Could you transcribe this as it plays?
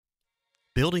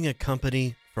Building a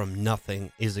company from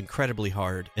nothing is incredibly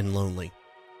hard and lonely.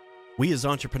 We as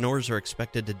entrepreneurs are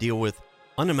expected to deal with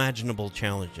unimaginable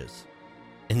challenges,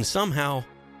 and somehow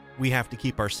we have to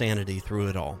keep our sanity through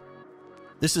it all.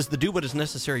 This is the Do What Is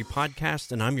Necessary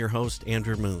podcast, and I'm your host,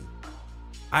 Andrew Moon.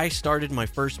 I started my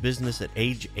first business at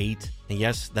age 8, and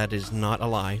yes, that is not a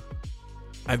lie.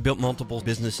 I've built multiple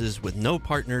businesses with no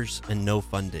partners and no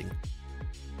funding.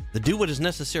 The Do What Is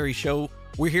Necessary show,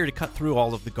 we're here to cut through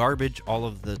all of the garbage, all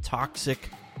of the toxic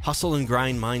hustle and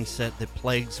grind mindset that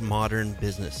plagues modern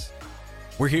business.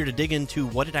 We're here to dig into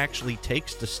what it actually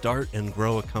takes to start and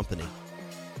grow a company.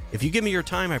 If you give me your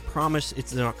time, I promise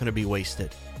it's not going to be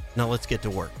wasted. Now let's get to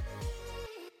work.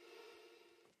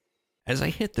 As I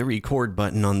hit the record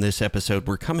button on this episode,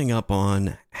 we're coming up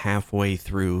on halfway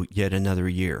through yet another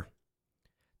year.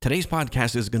 Today's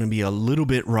podcast is going to be a little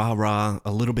bit rah-rah,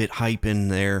 a little bit hype in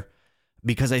there,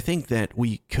 because I think that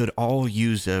we could all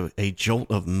use a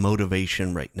jolt of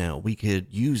motivation right now. We could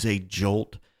use a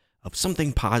jolt of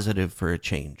something positive for a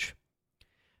change.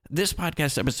 This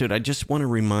podcast episode, I just want to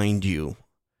remind you,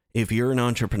 if you're an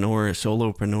entrepreneur, a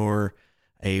solopreneur,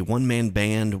 a one-man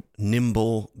band,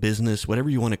 nimble business, whatever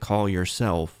you want to call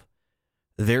yourself,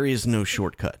 there is no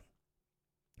shortcut.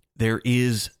 There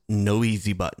is no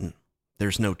easy button.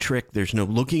 There's no trick. There's no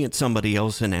looking at somebody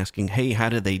else and asking, hey, how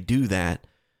did they do that?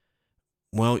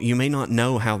 Well, you may not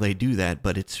know how they do that,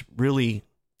 but it's really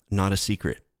not a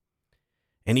secret.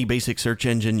 Any basic search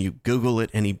engine, you Google it,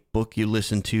 any book you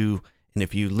listen to, and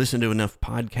if you listen to enough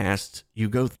podcasts, you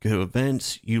go to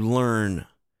events, you learn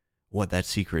what that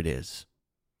secret is.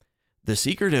 The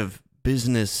secret of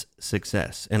business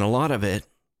success, and a lot of it,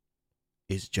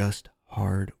 is just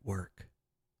hard work.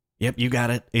 Yep, you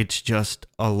got it. It's just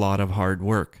a lot of hard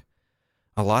work.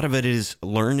 A lot of it is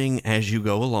learning as you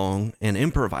go along and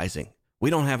improvising. We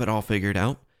don't have it all figured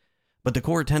out, but the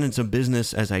core tenets of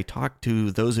business, as I talk to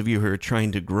those of you who are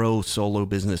trying to grow solo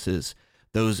businesses,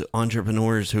 those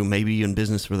entrepreneurs who may be in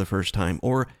business for the first time,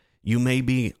 or you may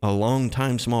be a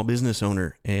long-time small business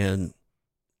owner, and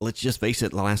let's just face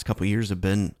it, the last couple of years have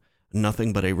been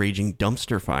nothing but a raging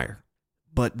dumpster fire.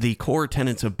 But the core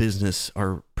tenets of business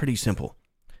are pretty simple.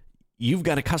 You've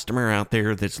got a customer out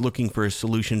there that's looking for a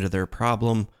solution to their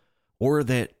problem, or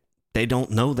that they don't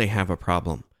know they have a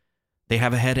problem. They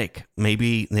have a headache.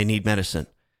 Maybe they need medicine.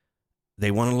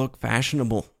 They want to look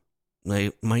fashionable.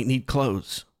 They might need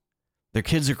clothes. Their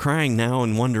kids are crying now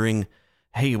and wondering,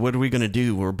 hey, what are we going to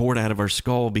do? We're bored out of our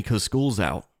skull because school's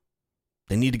out.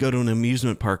 They need to go to an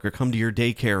amusement park or come to your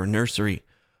daycare or nursery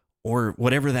or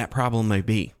whatever that problem may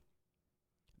be.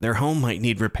 Their home might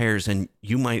need repairs and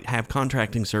you might have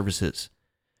contracting services.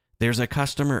 There's a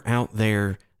customer out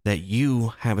there that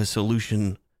you have a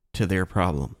solution to their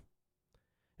problem.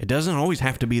 It doesn't always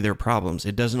have to be their problems.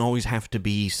 It doesn't always have to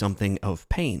be something of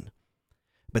pain.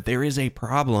 But there is a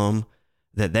problem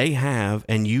that they have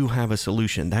and you have a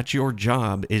solution. That's your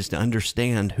job, is to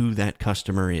understand who that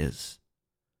customer is.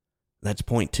 That's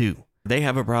point 2. They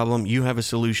have a problem. You have a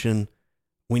solution.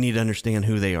 We need to understand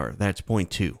who they are. That's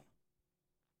point 2.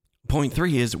 Point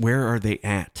 3 is, where are they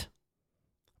at?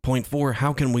 Point 4,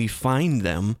 how can we find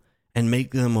them and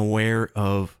make them aware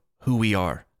of who we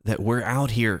are, that we're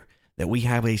out here, that we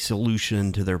have a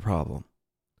solution to their problem.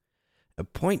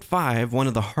 Point 5, one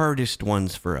of the hardest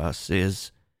ones for us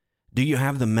is, do you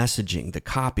have the messaging, the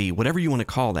copy, whatever you want to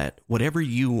call that, whatever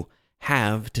you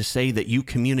have to say that you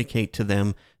communicate to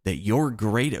them that you're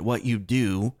great at what you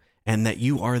do and that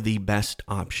you are the best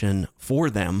option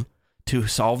for them to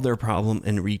solve their problem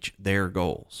and reach their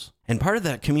goals. And part of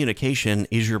that communication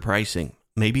is your pricing.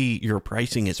 Maybe your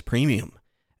pricing is premium,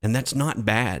 and that's not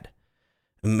bad.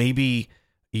 Maybe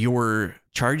you're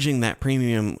charging that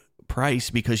premium price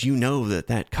because you know that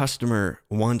that customer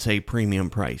wants a premium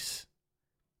price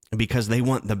because they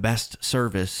want the best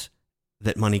service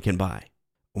that money can buy.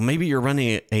 Well, maybe you're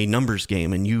running a numbers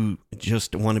game and you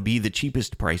just want to be the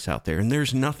cheapest price out there, and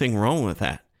there's nothing wrong with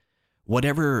that.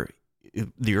 Whatever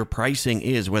your pricing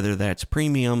is, whether that's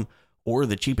premium or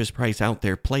the cheapest price out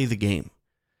there, play the game.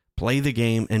 Play the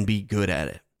game and be good at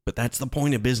it. But that's the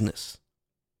point of business.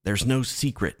 There's no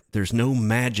secret. There's no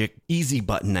magic easy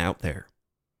button out there.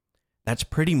 That's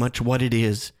pretty much what it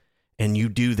is, and you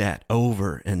do that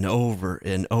over and over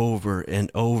and over and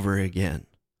over again.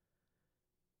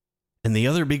 And the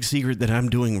other big secret that I'm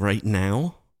doing right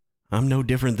now, I'm no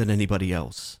different than anybody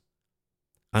else.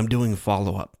 I'm doing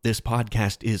follow-up. This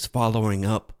podcast is following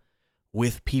up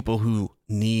with people who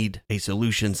need a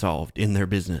solution solved in their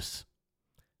business.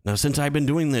 Now, since I've been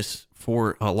doing this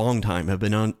for a long time, I've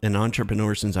been an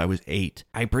entrepreneur since I was 8.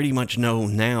 I pretty much know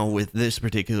now with this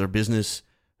particular business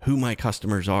who my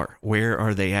customers are. Where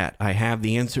are they at? I have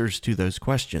the answers to those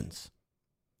questions,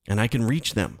 and I can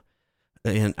reach them.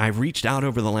 And I've reached out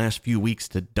over the last few weeks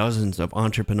to dozens of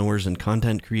entrepreneurs and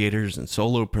content creators and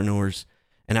solopreneurs,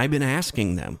 and I've been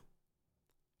asking them,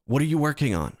 what are you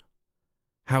working on?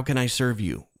 How can I serve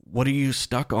you? What are you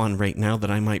stuck on right now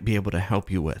that I might be able to help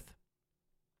you with?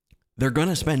 They're going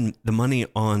to spend the money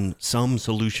on some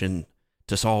solution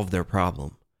to solve their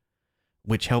problem,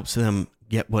 which helps them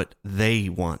get what they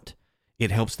want.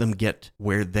 It helps them get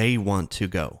where they want to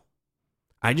go.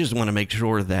 I just want to make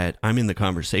sure that I'm in the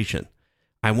conversation.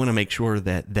 I want to make sure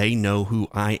that they know who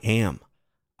I am.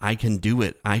 I can do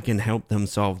it. I can help them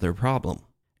solve their problem.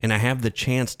 And I have the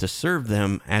chance to serve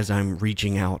them as I'm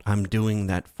reaching out. I'm doing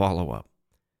that follow-up.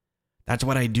 That's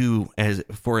what I do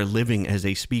for a living as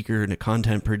a speaker and a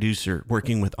content producer,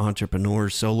 working with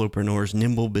entrepreneurs, solopreneurs,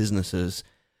 nimble businesses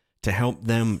to help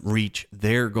them reach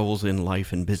their goals in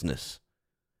life and business.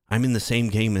 I'm in the same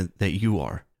game that you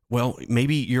are. Well,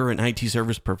 maybe you're an IT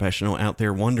service professional out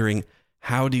there wondering,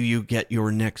 how do you get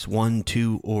your next 1,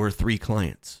 2, or 3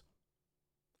 clients?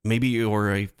 Maybe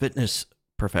you're a fitness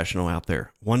professional out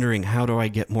there wondering, how do I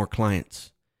get more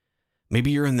clients?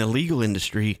 Maybe you're in the legal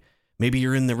industry. Maybe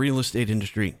you're in the real estate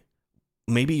industry.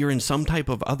 Maybe you're in some type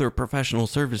of other professional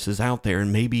services out there,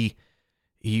 and maybe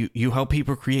you help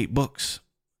people create books.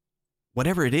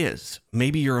 Whatever it is,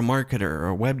 maybe you're a marketer or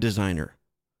a web designer.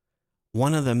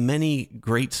 One of the many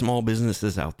great small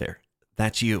businesses out there,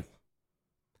 that's you.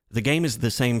 The game is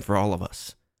the same for all of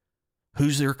us.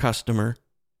 Who's their customer?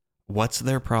 What's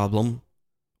their problem?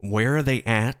 Where are they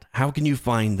at? How can you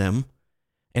find them?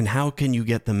 And how can you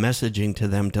get the messaging to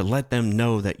them to let them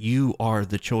know that you are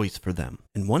the choice for them?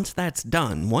 And once that's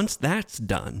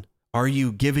done, are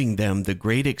you giving them the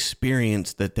great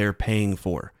experience that they're paying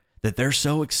for? That they're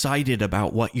so excited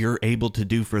about what you're able to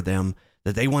do for them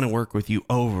that they want to work with you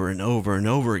over and over and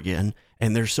over again.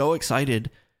 And they're so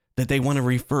excited that they want to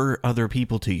refer other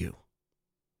people to you.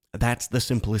 That's the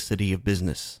simplicity of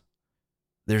business.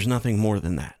 There's nothing more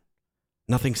than that.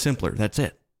 Nothing simpler. That's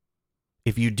it.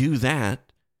 If you do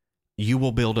that, you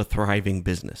will build a thriving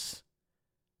business.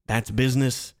 That's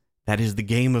business. That is the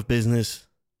game of business.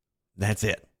 That's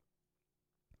it.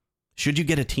 Should you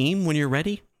get a team when you're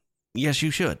ready? Yes,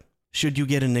 you should. Should you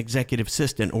get an executive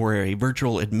assistant or a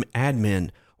virtual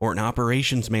admin or an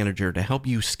operations manager to help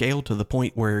you scale to the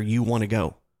point where you want to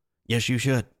go? Yes, you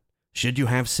should. Should you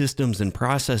have systems and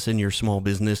process in your small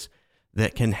business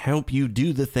that can help you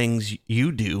do the things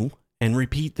you do and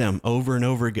repeat them over and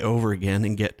over again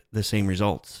and get the same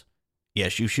results?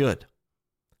 Yes, you should.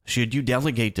 Should you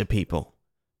delegate to people?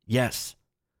 Yes.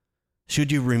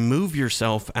 Should you remove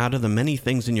yourself out of the many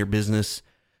things in your business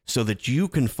so that you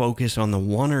can focus on the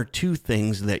 1 or 2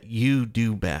 things that you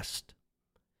do best?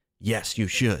 Yes, you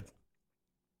should.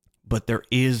 But there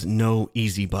is no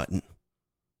easy button.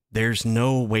 There's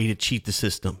no way to cheat the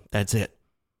system. That's it.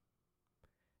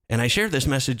 And I share this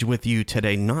message with you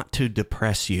today not to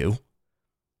depress you,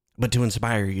 but to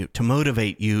inspire you, to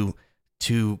motivate you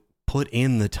to put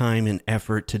in the time and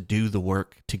effort to do the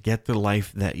work to get the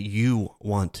life that you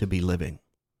want to be living.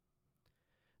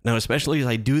 Now, especially as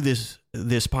I do this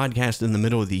podcast in the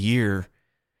middle of the year,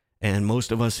 and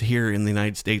most of us here in the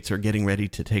United States are getting ready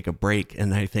to take a break,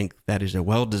 and I think that is a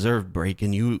well-deserved break,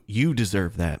 and you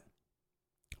deserve that.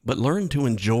 But learn to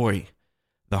enjoy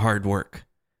the hard work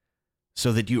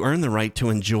so that you earn the right to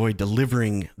enjoy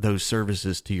delivering those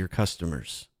services to your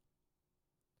customers.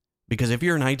 Because if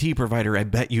you're an IT provider, I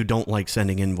bet you don't like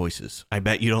sending invoices. I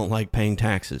bet you don't like paying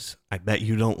taxes. I bet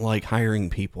you don't like hiring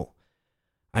people.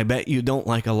 I bet you don't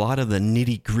like a lot of the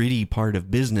nitty-gritty part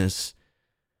of business.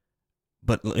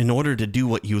 But in order to do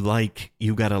what you like,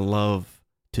 you got to love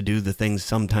to do the things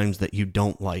sometimes that you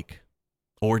don't like,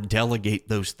 or delegate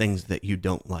those things that you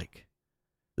don't like.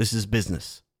 This is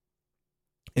business.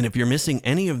 And if you're missing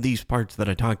any of these parts that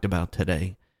I talked about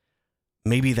today,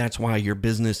 maybe that's why your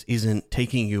business isn't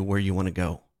taking you where you want to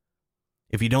go.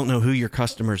 If you don't know who your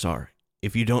customers are,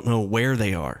 if you don't know where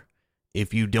they are,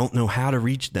 if you don't know how to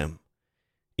reach them,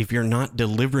 if you're not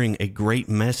delivering a great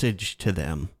message to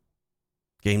them,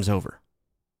 game's over.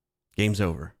 Game's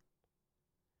over.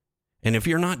 And if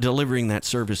you're not delivering that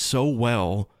service so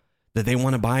well that they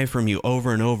want to buy from you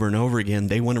over and over and over again,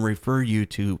 they want to refer you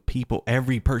to people,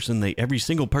 every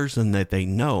single person that they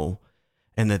know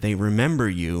and that they remember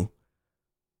you,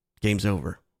 game's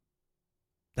over.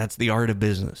 That's the art of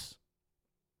business.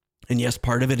 And yes,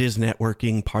 part of it is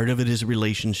networking, part of it is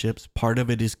relationships, part of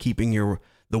it is keeping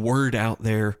the word out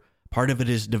there, part of it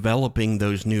is developing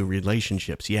those new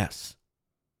relationships, yes.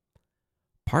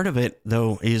 Part of it,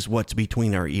 though, is what's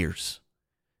between our ears.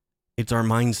 It's our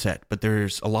mindset, but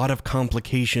there's a lot of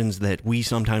complications that we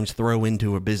sometimes throw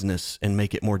into a business and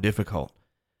make it more difficult.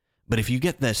 But if you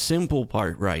get the simple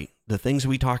part right, the things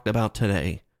we talked about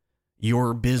today,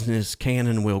 your business can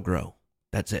and will grow.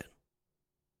 That's it.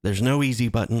 There's no easy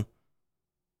button.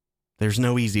 There's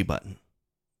no easy button.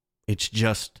 It's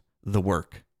just the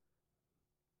work.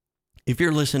 If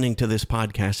you're listening to this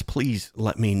podcast, please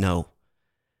let me know.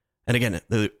 And again,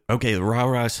 the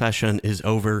rah-rah session is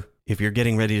over. If you're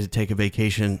getting ready to take a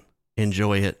vacation,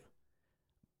 enjoy it.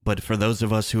 But for those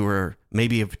of us who are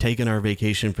maybe have taken our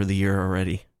vacation for the year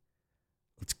already,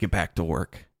 let's get back to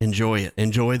work. Enjoy it.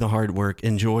 Enjoy the hard work.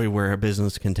 Enjoy where our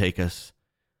business can take us.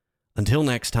 Until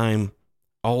next time,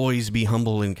 always be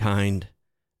humble and kind,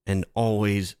 and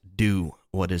always do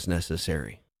what is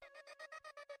necessary.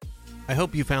 I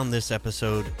hope you found this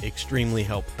episode extremely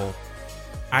helpful.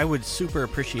 I would super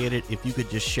appreciate it if you could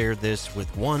just share this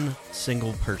with one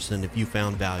single person if you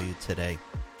found value today.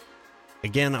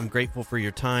 Again, I'm grateful for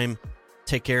your time.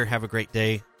 Take care. Have a great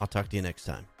day. I'll talk to you next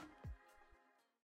time.